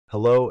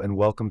Hello and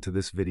welcome to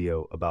this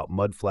video about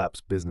Mudflap's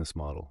business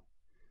model.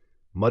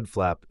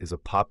 Mudflap is a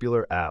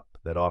popular app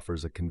that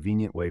offers a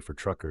convenient way for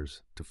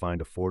truckers to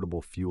find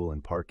affordable fuel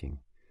and parking.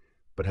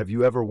 But have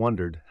you ever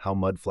wondered how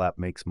Mudflap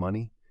makes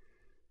money?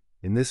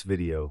 In this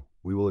video,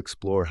 we will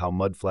explore how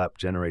Mudflap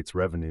generates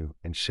revenue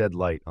and shed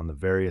light on the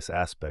various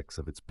aspects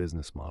of its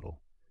business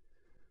model.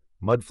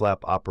 Mudflap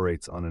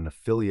operates on an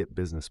affiliate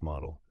business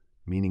model,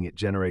 meaning it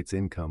generates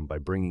income by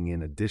bringing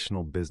in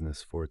additional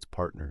business for its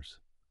partners.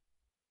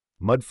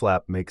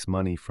 Mudflap makes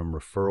money from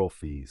referral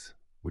fees,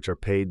 which are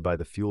paid by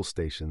the fuel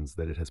stations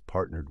that it has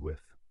partnered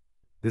with.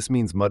 This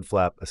means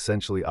Mudflap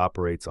essentially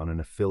operates on an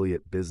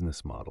affiliate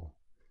business model.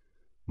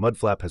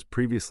 Mudflap has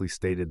previously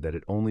stated that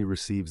it only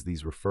receives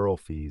these referral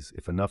fees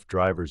if enough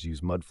drivers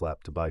use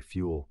Mudflap to buy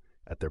fuel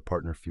at their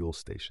partner fuel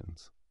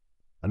stations.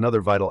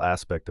 Another vital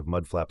aspect of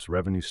Mudflap's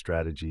revenue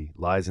strategy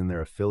lies in their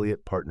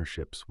affiliate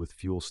partnerships with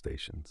fuel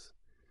stations.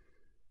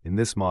 In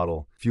this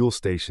model, fuel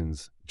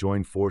stations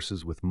join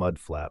forces with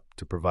Mudflap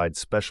to provide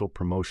special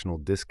promotional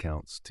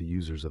discounts to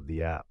users of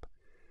the app.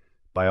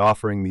 By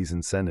offering these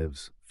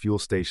incentives, fuel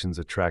stations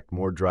attract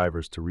more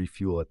drivers to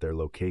refuel at their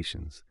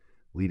locations,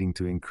 leading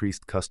to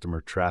increased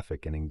customer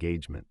traffic and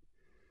engagement.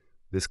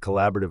 This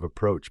collaborative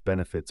approach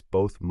benefits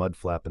both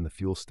Mudflap and the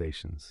fuel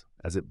stations,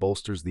 as it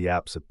bolsters the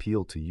app's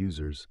appeal to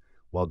users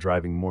while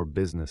driving more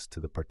business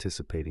to the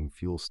participating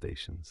fuel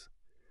stations.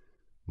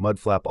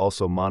 Mudflap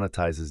also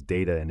monetizes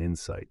data and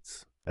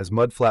insights. As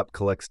Mudflap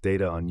collects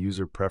data on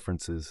user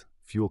preferences,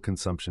 fuel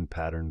consumption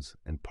patterns,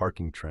 and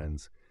parking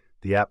trends,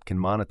 the app can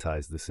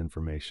monetize this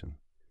information.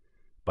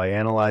 By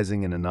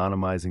analyzing and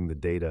anonymizing the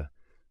data,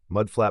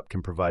 Mudflap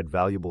can provide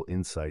valuable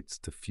insights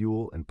to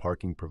fuel and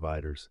parking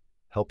providers,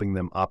 helping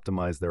them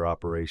optimize their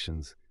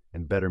operations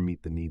and better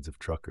meet the needs of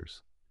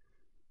truckers.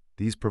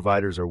 These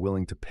providers are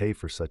willing to pay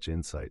for such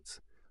insights,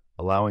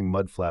 allowing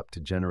Mudflap to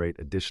generate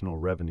additional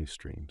revenue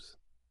streams.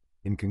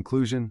 In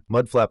conclusion,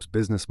 Mudflap's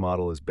business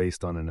model is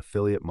based on an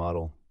affiliate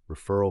model,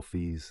 referral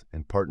fees,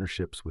 and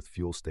partnerships with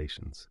fuel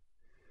stations.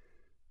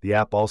 The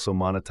app also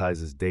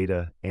monetizes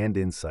data and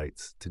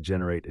insights to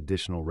generate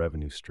additional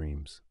revenue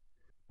streams.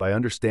 By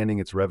understanding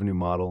its revenue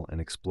model and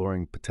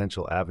exploring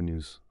potential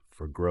avenues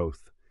for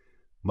growth,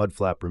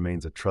 Mudflap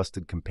remains a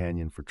trusted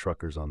companion for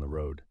truckers on the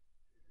road.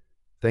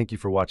 Thank you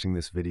for watching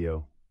this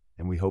video,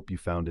 and we hope you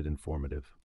found it informative.